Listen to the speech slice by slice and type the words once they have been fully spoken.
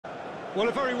Well,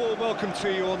 a very warm welcome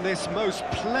to you on this most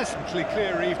pleasantly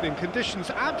clear evening. Conditions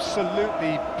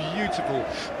absolutely beautiful.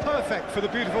 Perfect for the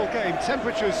beautiful game.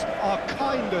 Temperatures are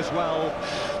kind as well.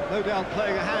 No doubt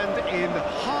playing a hand in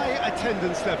high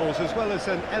attendance levels as well as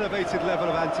an elevated level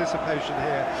of anticipation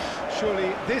here.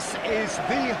 Surely this is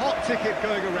the hot ticket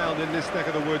going around in this neck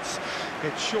of the woods.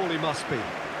 It surely must be.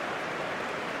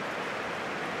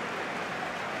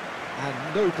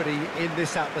 And nobody in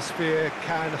this atmosphere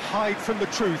can hide from the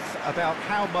truth about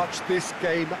how much this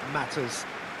game matters.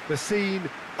 The scene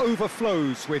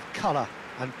overflows with colour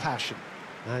and passion.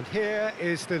 And here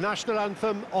is the national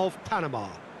anthem of Panama.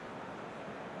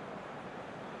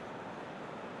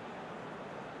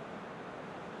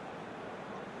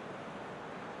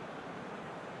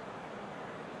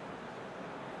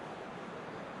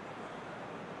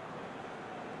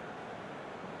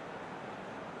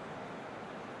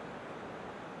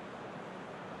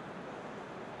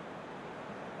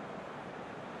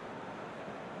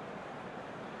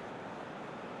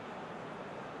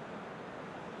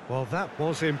 Well, that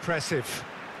was impressive.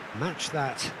 Match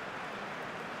that.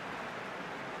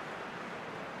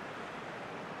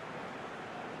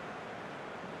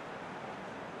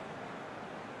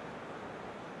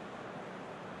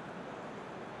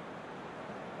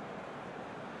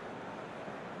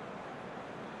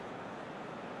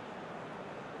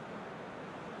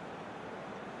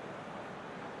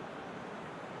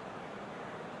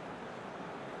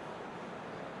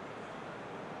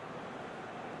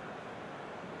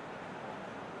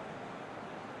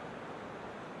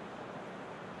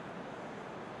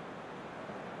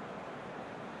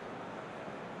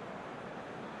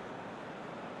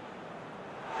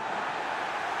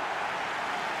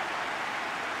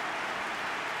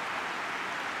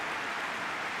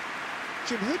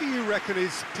 Jim, who do you reckon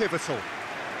is pivotal?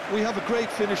 We have a great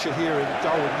finisher here in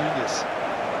Darwin Núñez.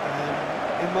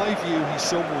 In my view, he's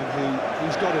someone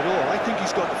who's got it all. I think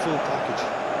he's got the full package.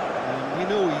 We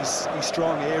know he's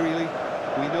strong aerially,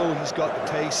 we know he's got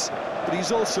the pace, but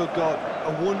he's also got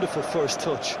a wonderful first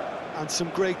touch and some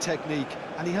great technique,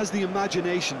 and he has the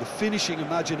imagination, the finishing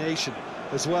imagination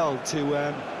as well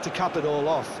to cap it all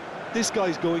off. This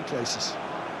guy's going places.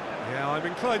 Yeah, I'm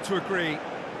inclined to agree.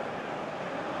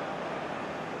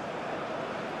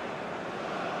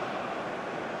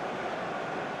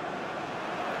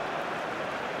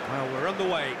 Well, we're on the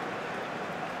way.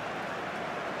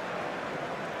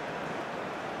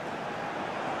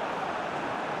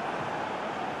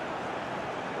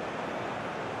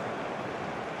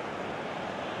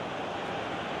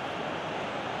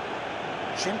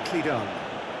 Gently done.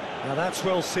 Now that's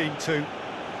well seen too. And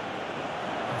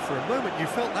for a moment you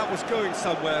felt that was going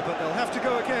somewhere, but they'll have to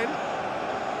go again.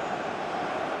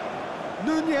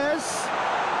 Núñez!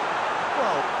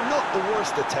 Well, not the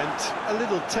worst attempt. A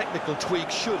little technical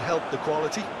tweak should help the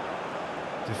quality.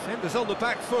 Defenders on the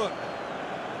back foot.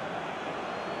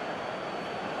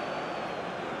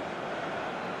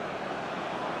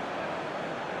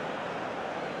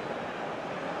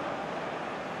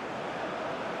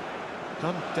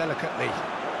 Done delicately.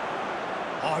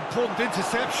 Oh, important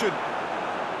interception.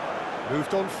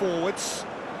 Moved on forwards.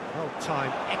 Well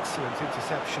timed, excellent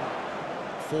interception.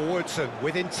 Forwards and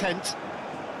with intent.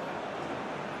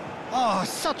 Oh,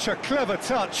 such a clever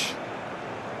touch.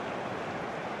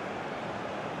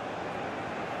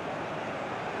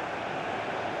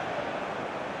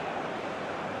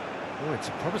 Oh, it's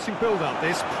a promising build-up,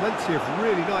 this. Plenty of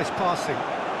really nice passing.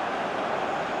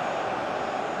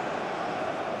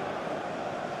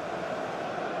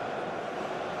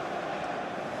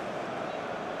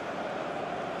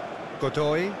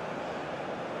 Godoy.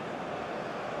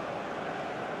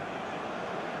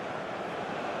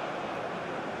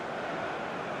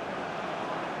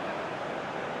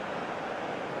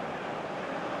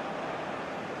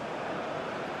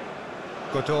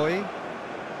 Godoy.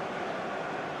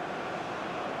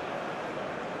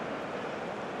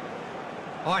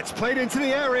 Oh, it's played into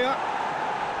the area.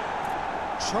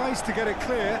 Tries to get it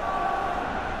clear.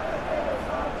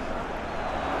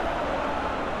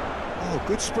 Oh,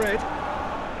 good spread.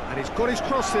 And he's got his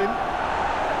cross in.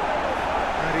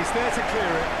 And he's there to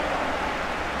clear it.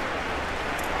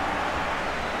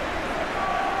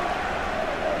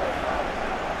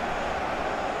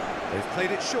 They've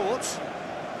played it short.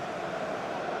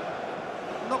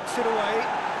 Knocks it away.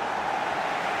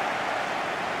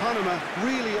 Panama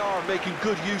really are making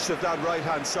good use of that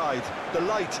right-hand side. The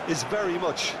light is very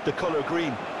much the colour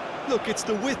green. Look, it's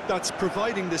the width that's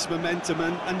providing this momentum,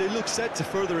 and they look set to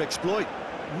further exploit.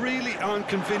 Really aren't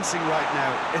convincing right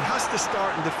now. It has to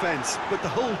start in defence, but the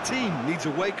whole team needs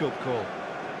a wake-up call.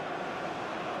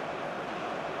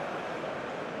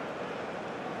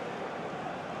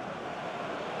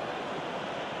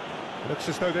 Looks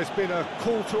as though there's been a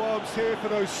call to arms here for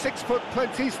those 6-foot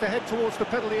plenties to head towards the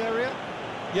penalty area.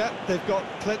 Yeah, they've got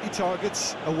plenty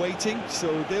targets awaiting,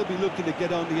 so they'll be looking to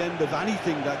get on the end of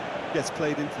anything that gets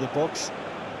played into the box.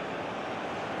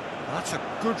 That's a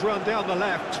good run down the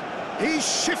left.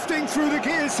 He's shifting through the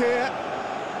gears here.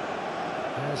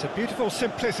 There's a beautiful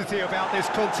simplicity about this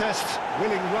contest.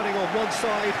 Willing running on one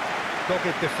side,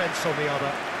 dogged defence on the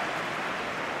other.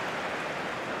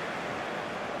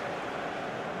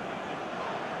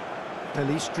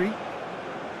 Pelistri.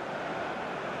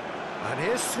 And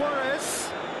here's Suarez.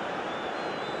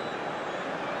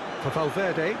 For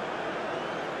Valverde.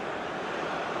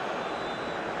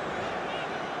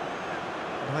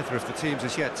 Neither of the teams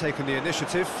has yet taken the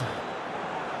initiative.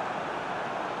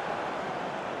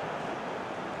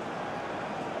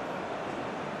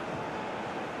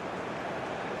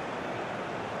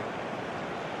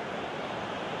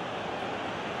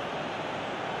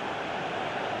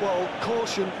 Well,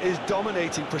 caution is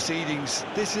dominating proceedings.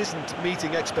 This isn't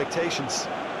meeting expectations.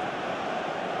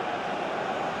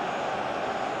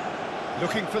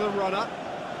 Looking for the runner.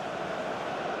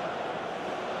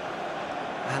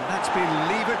 And that's been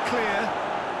levered clear.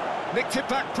 Nicked it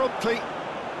back promptly.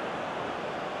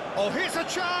 Oh, here's a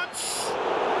chance!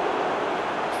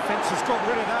 Defence has got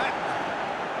rid of that.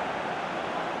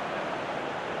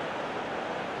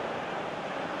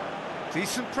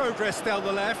 Decent progress down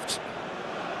the left.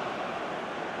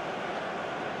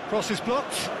 Cross is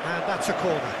blocked, and that's a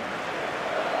corner.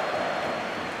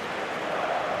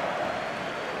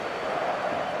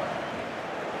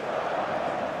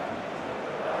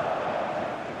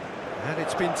 And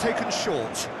it's been taken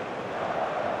short.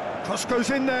 Cross goes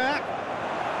in there.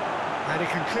 And he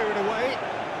can clear it away.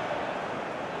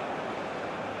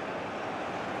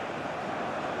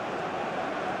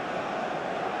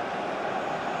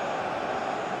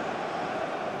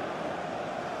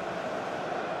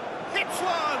 Hits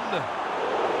one!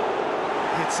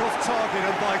 It's off target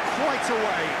and by quite a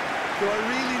way. Do I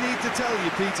really need to tell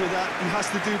you, Peter, that he has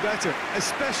to do better,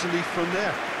 especially from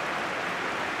there?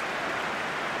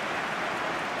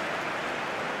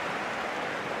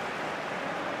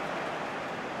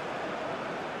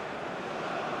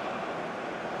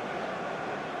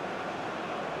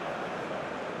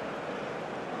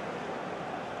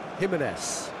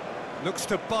 Jimenez looks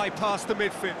to bypass the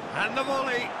midfield. And the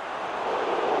volley.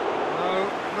 No,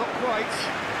 not quite.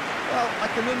 Well, I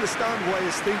can understand why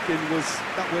his thinking was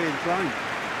that way inclined.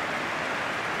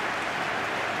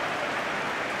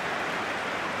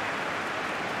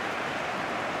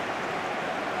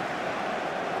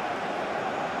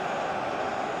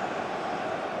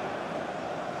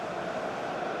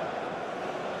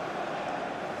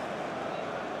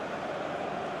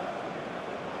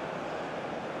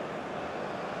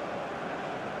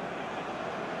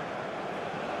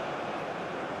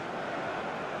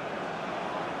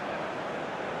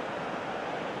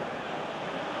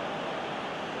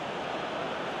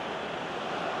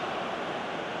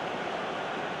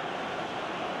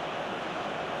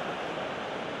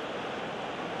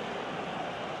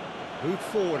 Moved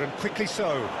forward and quickly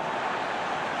so.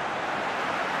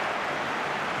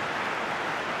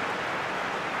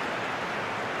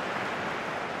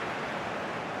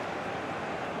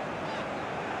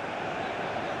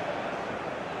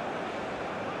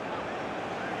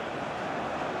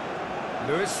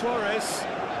 Luis Suarez.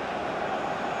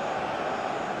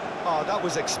 Oh, that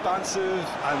was expansive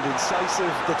and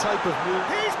incisive, the type of move.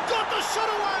 He's got the shot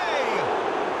away!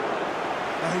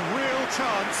 A real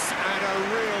chance and a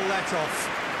real let-off.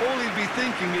 All he'd be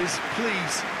thinking is,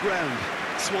 please, ground,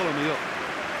 swallow me up.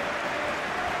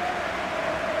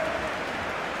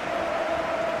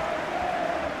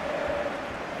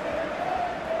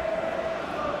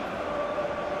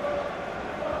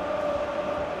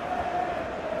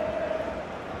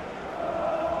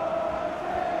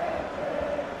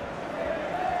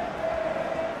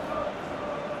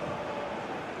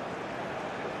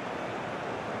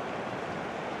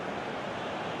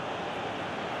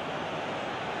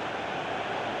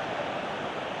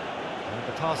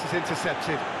 The pass is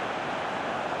intercepted.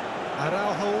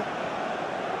 Araujo.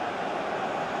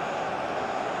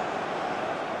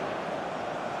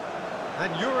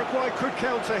 And Uruguay could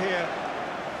counter here.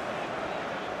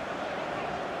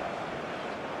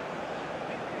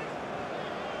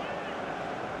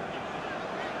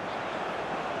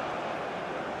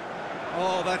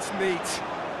 Oh, that's neat.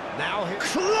 Now he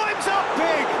climbs up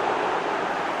big!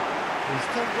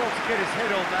 He's done well to get his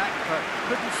head on that, but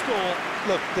couldn't score.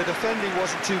 Look, the defending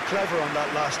wasn't too clever on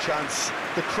that last chance.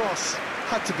 The cross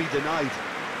had to be denied.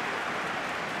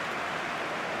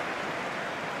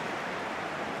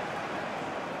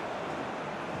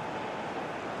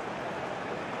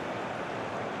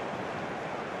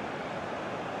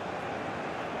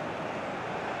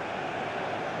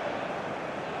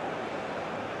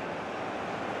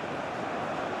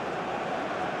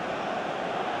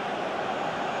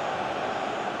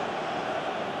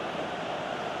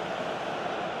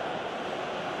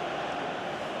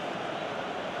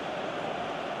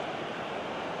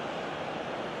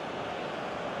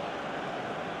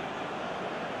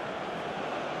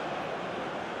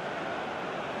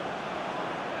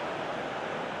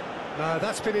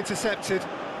 That's been intercepted.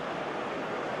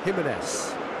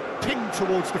 Jimenez, pinged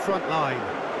towards the front line.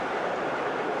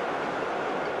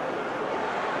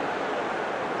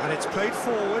 And it's played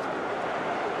forward.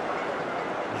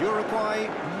 Uruguay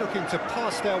looking to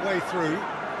pass their way through.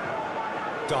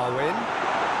 Darwin.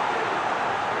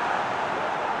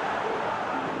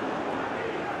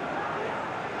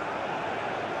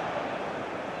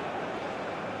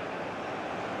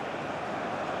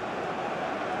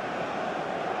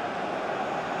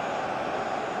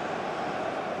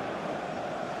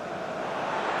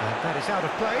 And that is out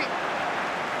of play.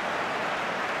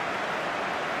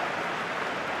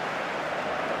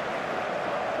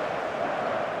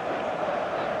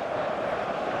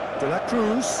 De la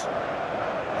Cruz,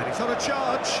 and he's on a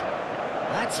charge.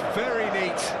 That's very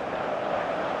neat.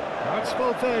 Now it's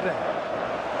Valverde.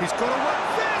 He's got a one.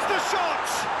 There's the shot!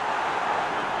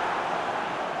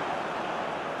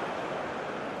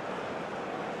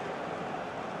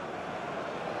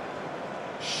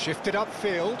 Shifted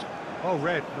upfield. Oh,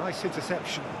 Red, nice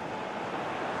interception.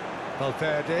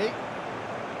 Valverde.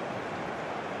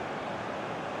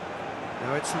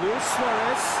 Now it's Luis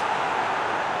Suarez.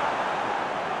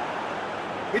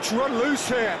 It's run loose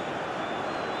here.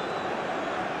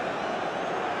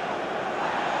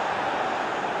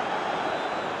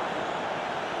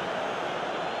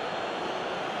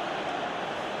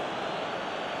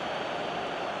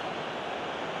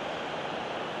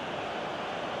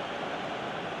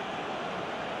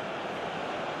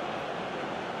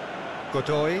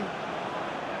 Godoy. Yeah,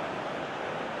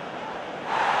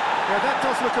 that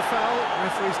does look a foul.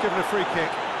 Referee's given a free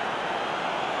kick.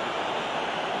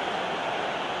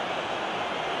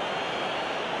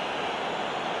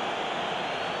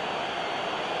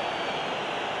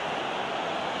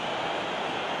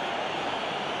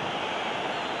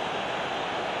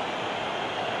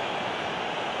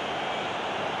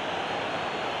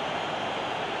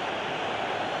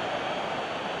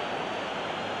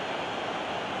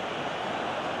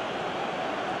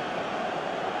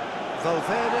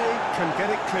 Valverde can get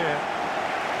it clear.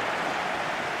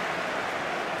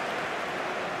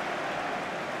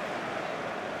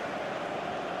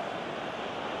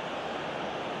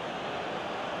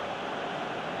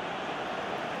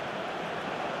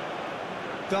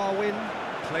 Darwin,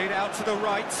 played out to the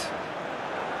right.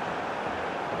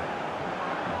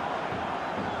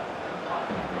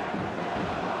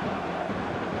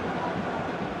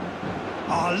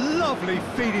 Ah, lovely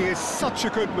feed, he is such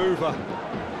a good mover.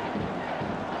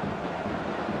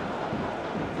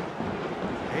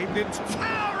 Aimed into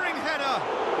towering header!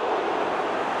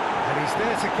 And he's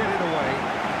there to get it away.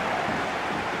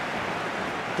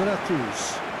 De la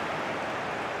Cruz.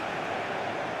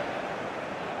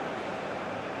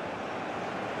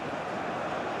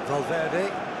 Valverde.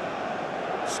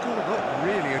 Score not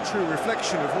really a true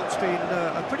reflection of what's been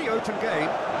a pretty open game.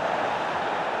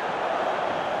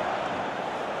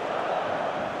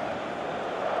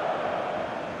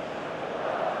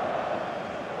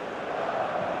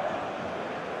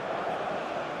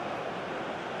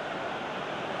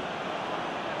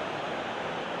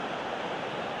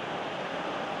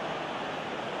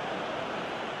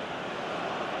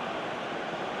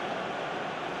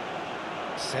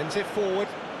 Sends it forward.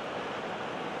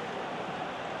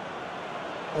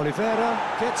 Oliveira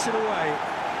gets it away.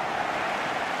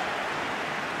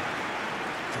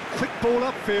 It's a quick ball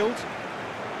upfield.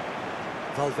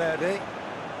 Valverde.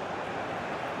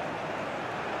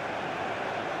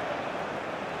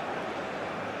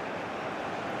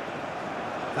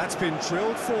 That's been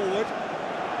drilled forward.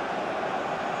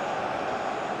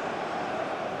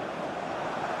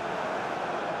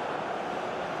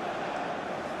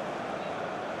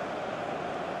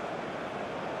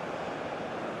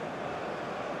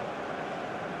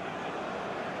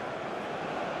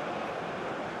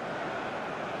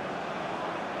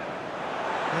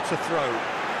 That's a throw.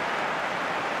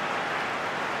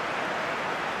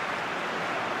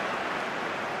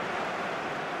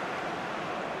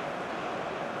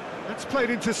 That's played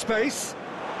into space.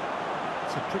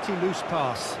 It's a pretty loose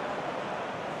pass.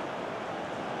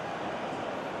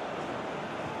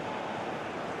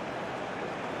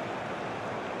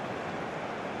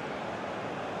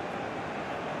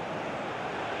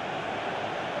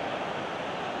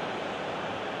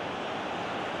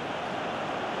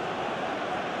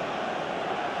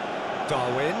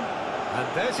 Darwin, and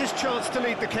there's his chance to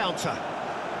lead the counter.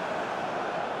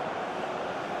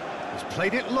 He's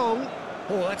played it long.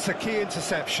 Oh, that's a key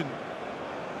interception.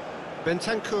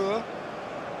 Bentancur.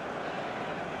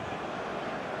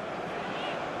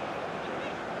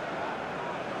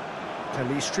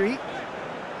 Calistri.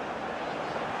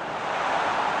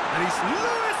 And he's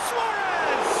Luis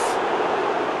Suarez!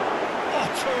 Oh,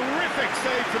 terrific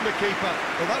save from the keeper.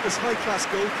 Well, that was high-class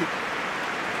goalkeeping.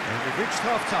 And we've reached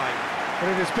half-time. But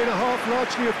it has been a half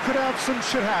largely of could-haves and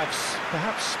should-haves.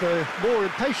 Perhaps the more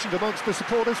impatient amongst the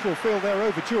supporters will feel they're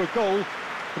overdue a goal,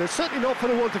 but it's certainly not for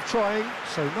the want of trying,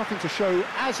 so nothing to show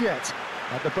as yet.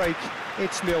 At the break,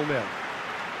 it's 0-0.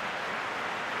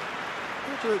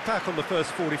 How do you look back on the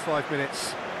first 45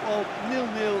 minutes? Well,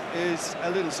 0-0 is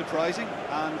a little surprising,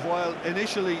 and while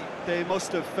initially they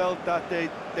must have felt that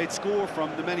they'd score from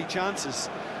the many chances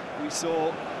we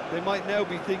saw, they might now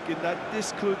be thinking that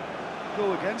this could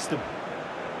go against them.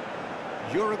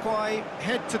 Uruguay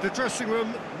head to the dressing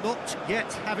room, not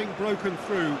yet having broken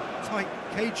through. Tight,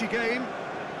 cagey game.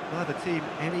 Neither team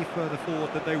any further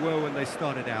forward than they were when they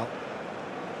started out.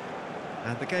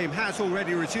 And the game has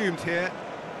already resumed here.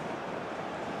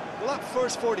 Well, that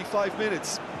first 45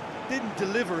 minutes didn't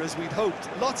deliver as we'd hoped.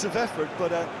 Lots of effort,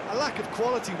 but a lack of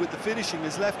quality with the finishing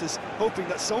has left us hoping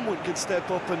that someone can step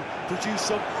up and produce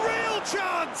some real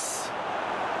chance!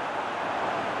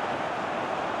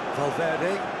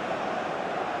 Valverde.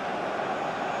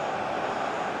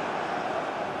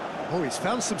 Oh, he's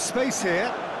found some space here.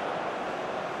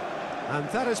 And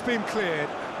that has been cleared.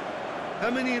 How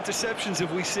many interceptions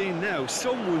have we seen now?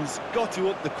 Someone's got to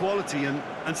up the quality and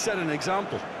set an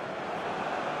example.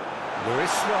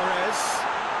 Luis Suarez.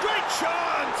 Great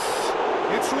chance!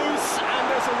 It's loose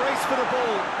and there's a race for the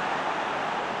ball.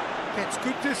 Gets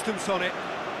good distance on it.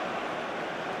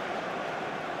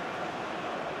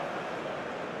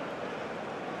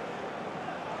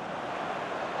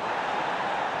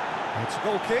 It's a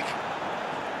goal kick.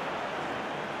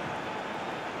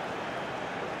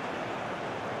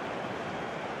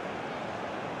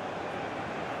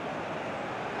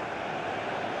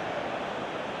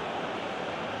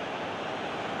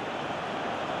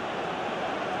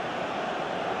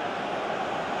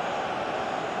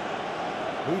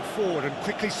 Move forward and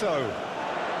quickly so.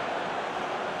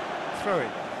 Throw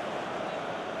it.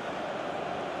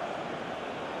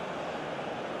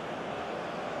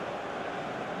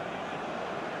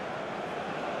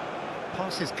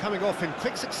 Passes coming off in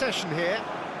quick succession here.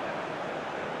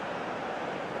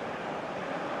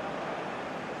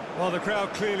 Well, the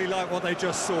crowd clearly like what they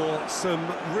just saw. Some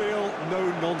real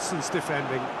no-nonsense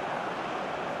defending.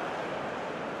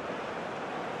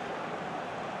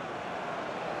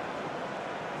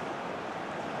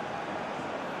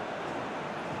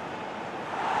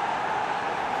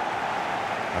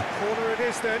 A corner it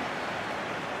is then.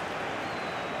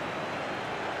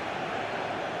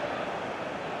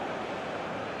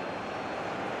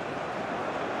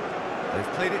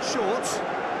 They've played it short.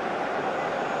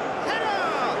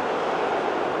 Header!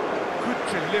 Good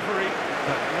delivery,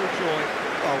 but no joy.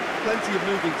 Well, plenty of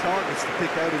moving targets to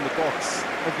pick out in the box.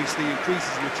 Obviously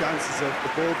increases your chances of the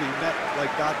ball being met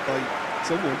like that by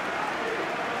someone.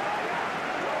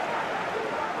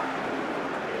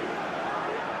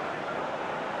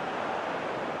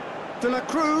 De La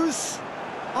Cruz.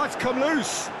 Oh, it's come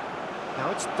loose.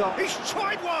 Now it's done. He's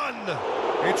tried one!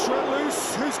 It's run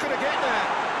loose. Who's going to get there?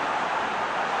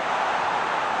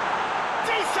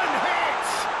 Decent hit!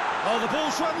 Oh, the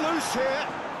ball's run loose here.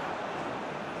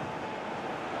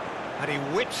 And he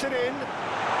whips it in.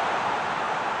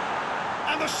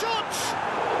 And the shot!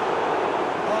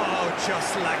 Oh,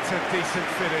 just lacked a decent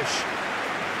finish.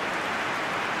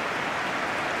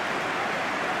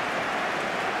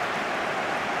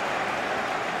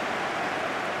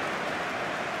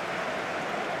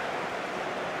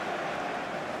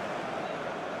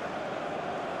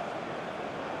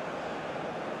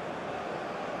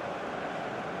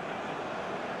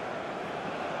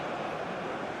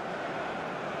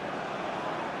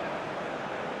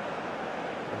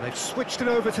 They've switched it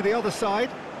over to the other side.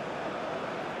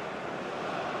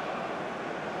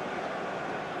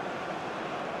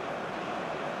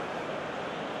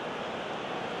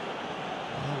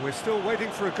 Oh, we're still waiting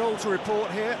for a goal to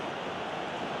report here.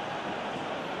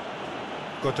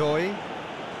 Godoy.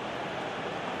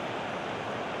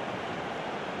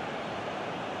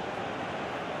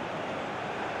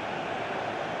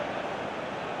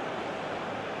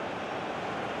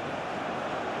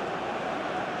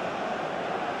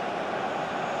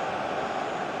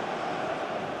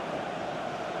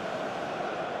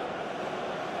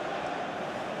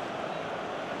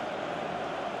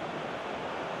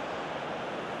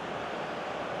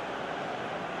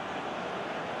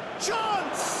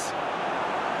 Chance!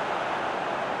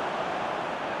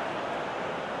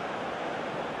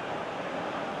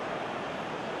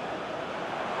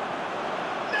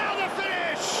 Now the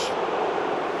finish!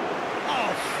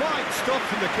 Oh, Fine stop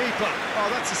from the keeper. Oh,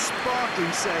 that's a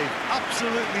sparkling save.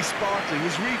 Absolutely sparkling.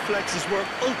 His reflexes were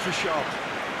ultra sharp.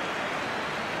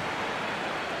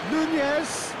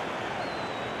 Nunez.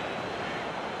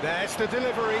 There's the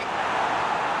delivery.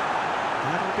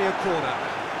 That'll be a corner.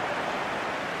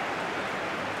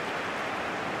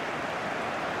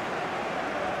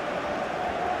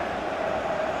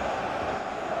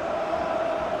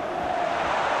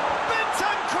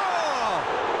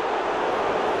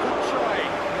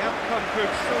 Could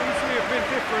so easily have been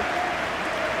different.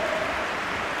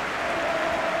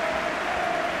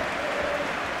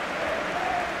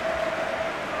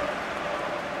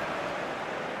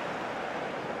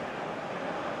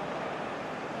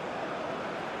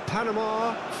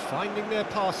 Panama finding their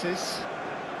passes.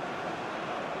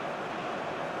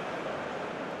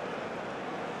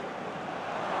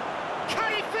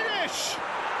 Can he finish?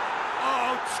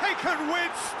 Oh, taken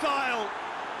with style.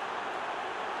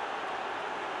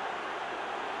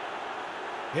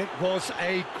 It was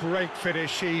a great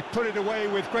finish. He put it away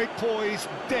with great poise,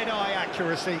 dead-eye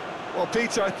accuracy. Well,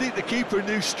 Peter, I think the keeper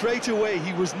knew straight away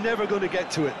he was never going to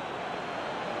get to it.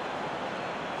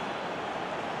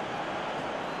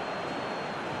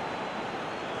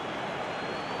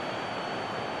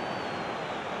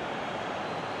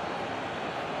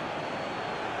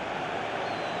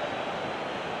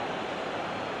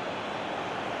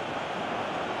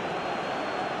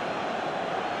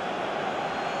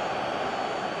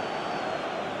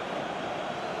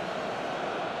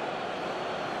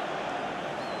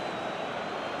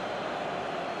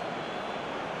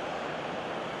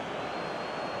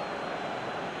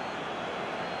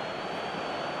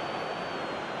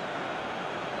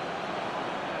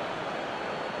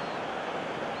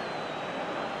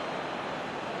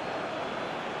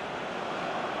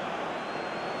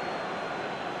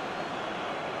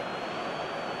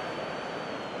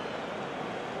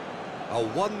 A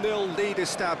 1-0 lead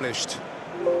established.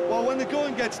 Well, when the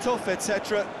going gets tough,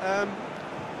 etc.,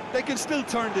 they can still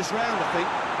turn this round, I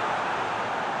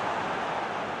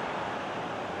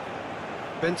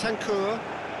think. Bentancur.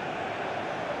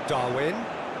 Darwin.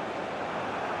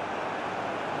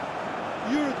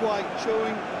 Uruguay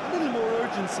showing a little more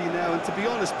urgency now, and to be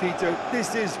honest, Peter,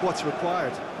 this is what's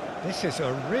required. This is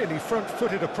a really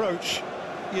front-footed approach.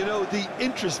 You know, the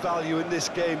interest value in this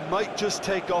game might just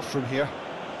take off from here.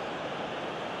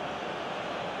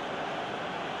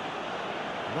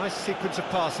 Nice sequence of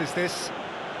passes, this.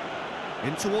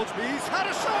 In towards me, he's had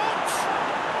a shot!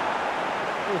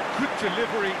 Oh, good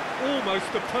delivery,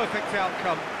 almost the perfect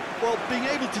outcome. Well, being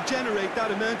able to generate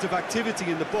that amount of activity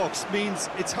in the box means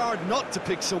it's hard not to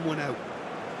pick someone out.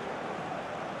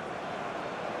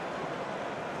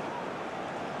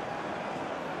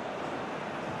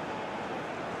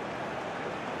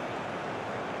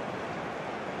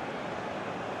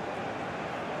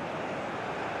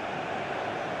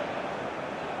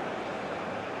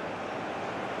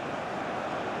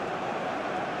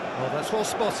 Oh, that's well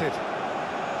spotted.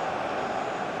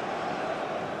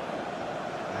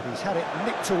 And he's had it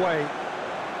nicked away.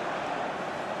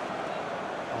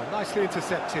 Oh, nicely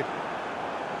intercepted.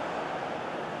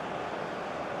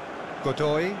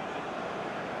 Godoy.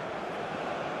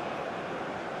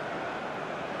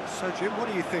 So, Jim, what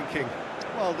are you thinking?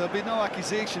 Well, there'll be no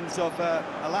accusations of a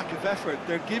lack of effort.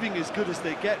 They're giving as good as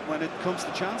they get when it comes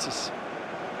to chances.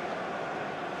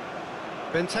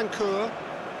 Bentancur.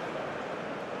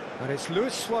 And it's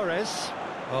Luis Suarez.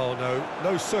 Oh no,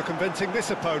 no circumventing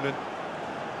this opponent.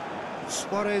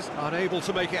 Suarez unable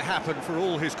to make it happen for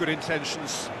all his good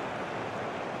intentions.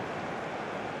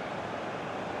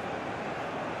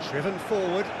 Driven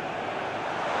forward.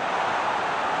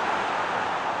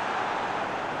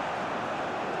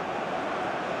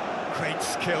 Great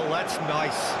skill, that's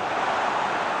nice.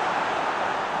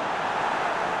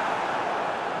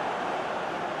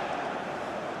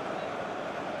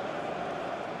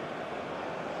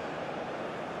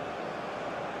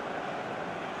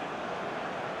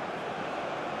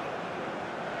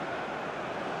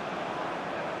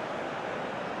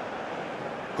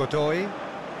 Godoy.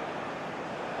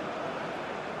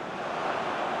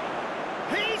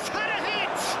 He's had a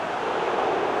hit!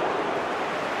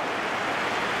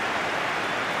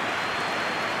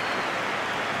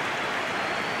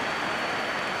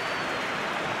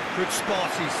 Good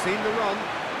spot, he's seen the run.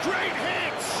 Great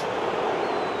hit!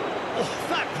 Oh,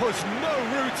 that was no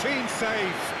routine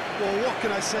save. Well, what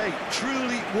can I say?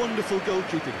 Truly wonderful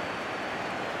goalkeeping.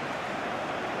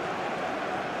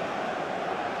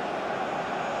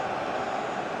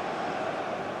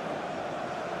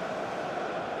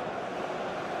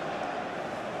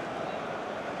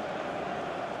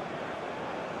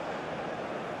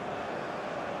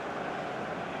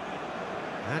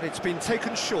 And it's been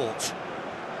taken short.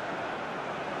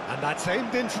 And that's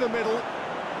aimed into the middle.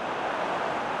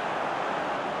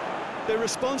 Their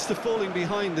response to falling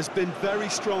behind has been very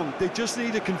strong. They just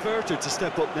need a converter to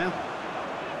step up now.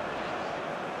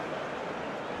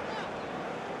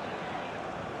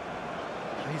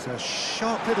 He's a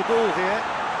sharp little ball here.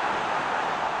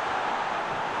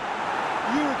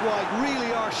 Uruguay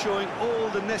really are showing all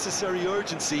the necessary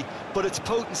urgency, but it's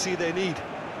potency they need.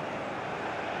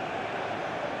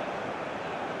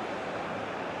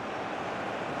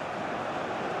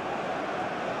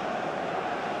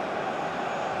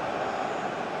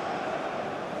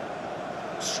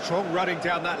 Strong running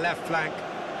down that left flank.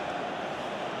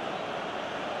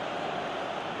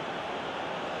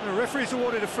 The referee's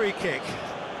awarded a free kick.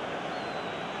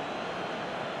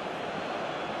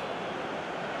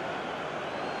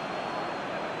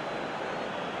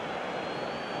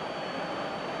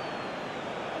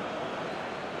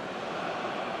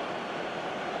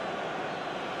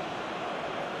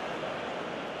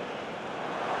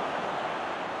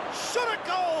 Shot a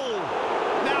goal!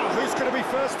 Now, who's going to be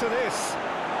first to this?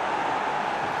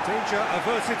 Danger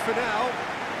averted for now.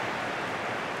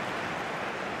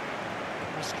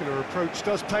 Muscular approach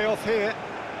does pay off here.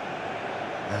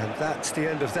 And that's the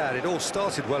end of that. It all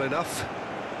started well enough.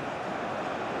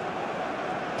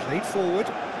 Played forward.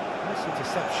 Nice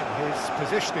interception. His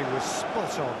positioning was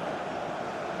spot on.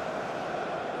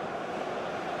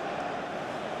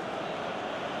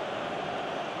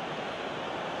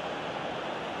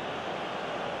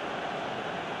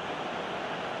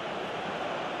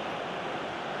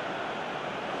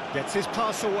 Gets his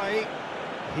pass away.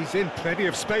 He's in plenty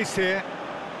of space here.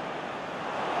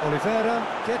 Oliveira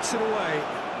gets it away.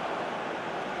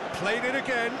 Played it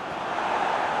again.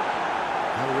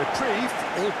 A reprieve,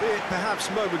 albeit perhaps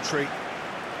momentary.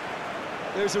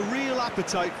 There's a real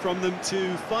appetite from them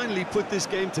to finally put this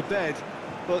game to bed,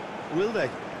 but will they?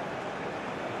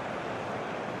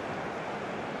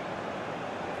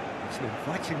 It's an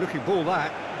inviting looking ball,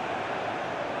 that.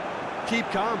 Keep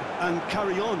calm and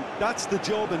carry on. That's the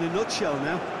job in a nutshell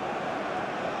now.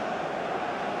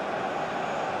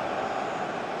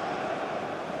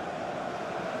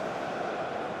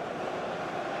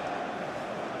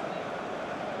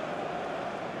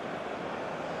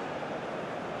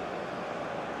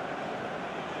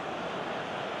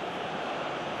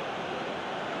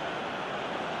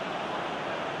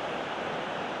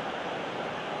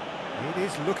 It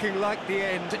is looking like the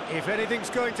end. If anything's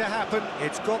going to happen,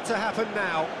 it's got to happen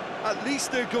now. At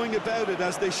least they're going about it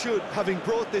as they should, having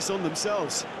brought this on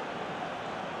themselves.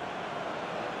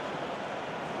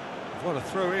 What a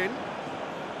throw in.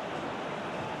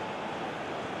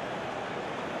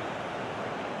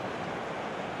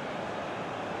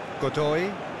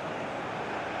 Godoy.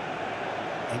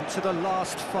 Into the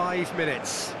last 5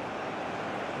 minutes.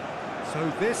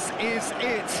 So this is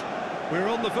it. We're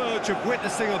on the verge of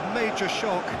witnessing a major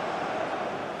shock.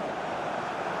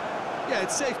 Yeah,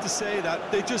 it's safe to say that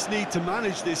they just need to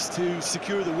manage this to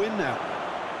secure the win now.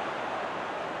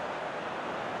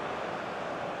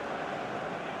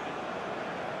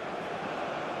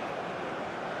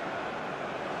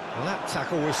 Well, that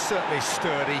tackle was certainly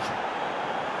sturdy.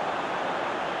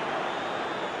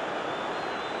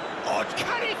 Oh,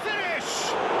 can he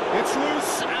finish? It's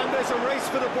loose and there's a race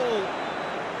for the ball.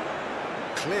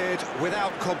 Cleared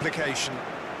without complication.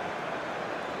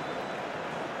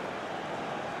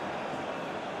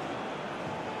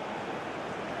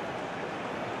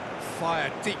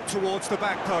 Fired deep towards the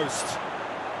back post.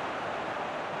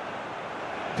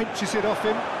 Pinches it off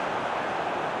him.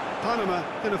 Panama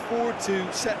can afford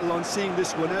to settle on seeing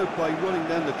this one out by running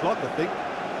down the clock, I think.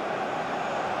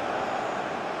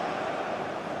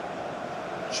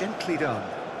 Gently done.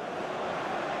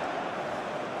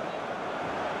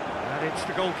 And it's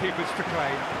the goalkeepers to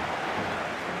claim.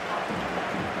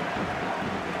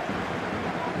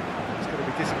 He's going to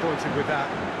be disappointed with that.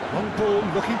 Long ball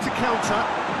looking to counter.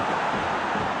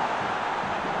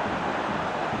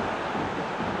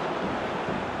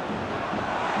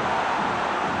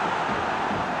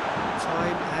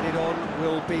 Time added on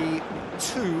will be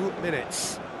 2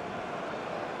 minutes.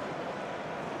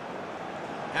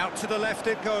 Out to the left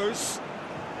it goes.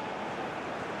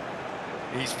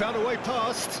 He's found a way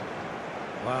past.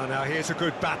 Well, now here's a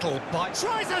good battle. Tries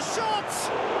a shot!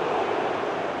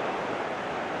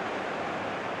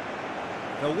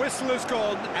 The whistle has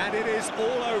gone, and it is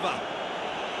all over.